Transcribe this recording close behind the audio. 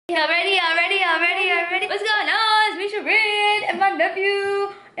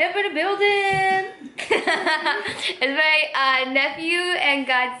And for the building. It's my nephew and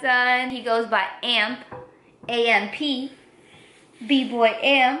godson. He goes by Amp, A-M-P, B-boy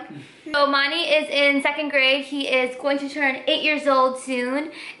Amp. So Mani is in 2nd grade. He is going to turn 8 years old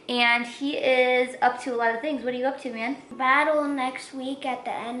soon, and he is up to a lot of things. What are you up to, man? Battle next week at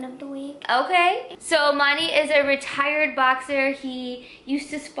the end of the week. Okay. So Mani is a retired boxer. He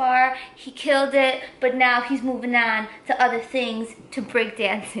used to spar. He killed it, but now he's moving on to other things, to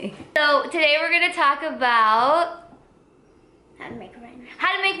breakdancing. So today we're gonna talk about How to make friends.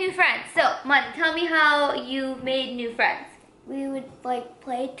 how to make new friends. So Mani, tell me how you made new friends. We would like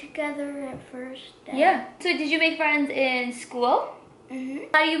play together at first. Yeah. So did you make friends in school?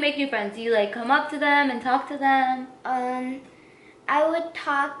 How do you make new friends? Do you like come up to them and talk to them? I would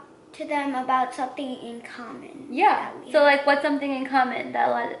talk to them about something in common. Yeah. So like what's something in common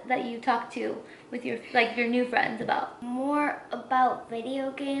that you talk to with your new friends about? More about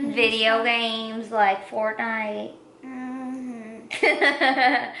video games. Video games like Fortnite.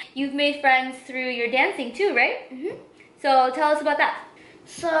 You've made friends through your dancing too, right? So tell us about that.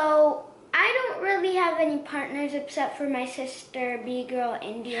 So I don't really have any partners except for my sister, B-Girl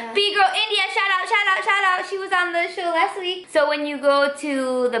India. B-Girl India, shout out, shout out, shout out. She was on the show last week. So when you go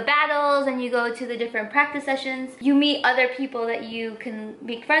to the battles and you go to the different practice sessions, you meet other people that you can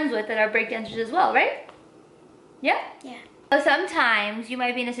make friends with that are breakdancers as well, right? Yeah? Yeah. So sometimes you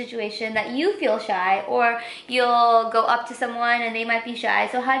might be in a situation that you feel shy, or you'll go up to someone and they might be shy.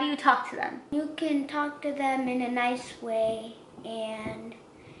 So how do you talk to them? You can talk to them in a nice way, and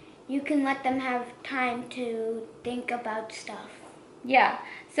you can let them have time to think about stuff. Yeah,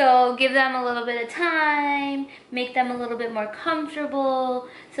 so give them a little bit of time, make them a little bit more comfortable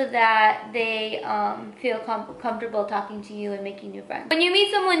so that they feel comfortable talking to you and making new friends. When you meet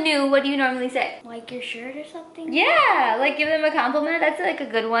someone new, what do you normally say? Like your shirt or something? Yeah, like give them a compliment. That's like a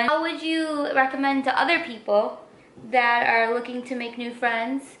good one. How would you recommend to other people that are looking to make new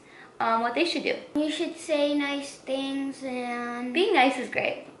friends what they should do? You should say nice things and Being nice is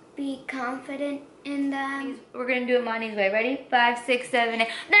great. be confident in them. We're gonna do it Mani's way. Ready? 5, 6, 7, 8.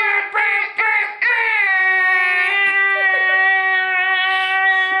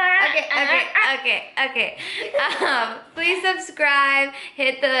 Okay. Please subscribe,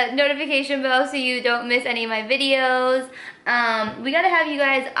 hit the notification bell so you don't miss any of my videos. We gotta have you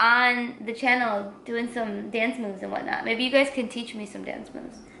guys on the channel doing some dance moves and whatnot. Maybe you guys can teach me some dance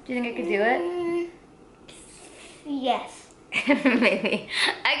moves. Do you think I could do it? Yes. Maybe.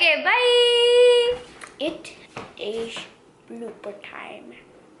 Okay, bye! It is blooper time.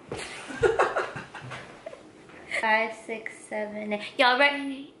 5, 6, 7, 8. Y'all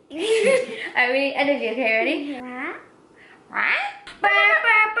ready? Are we energy? Okay, ready?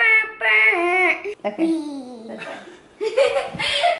 Okay. That's fine.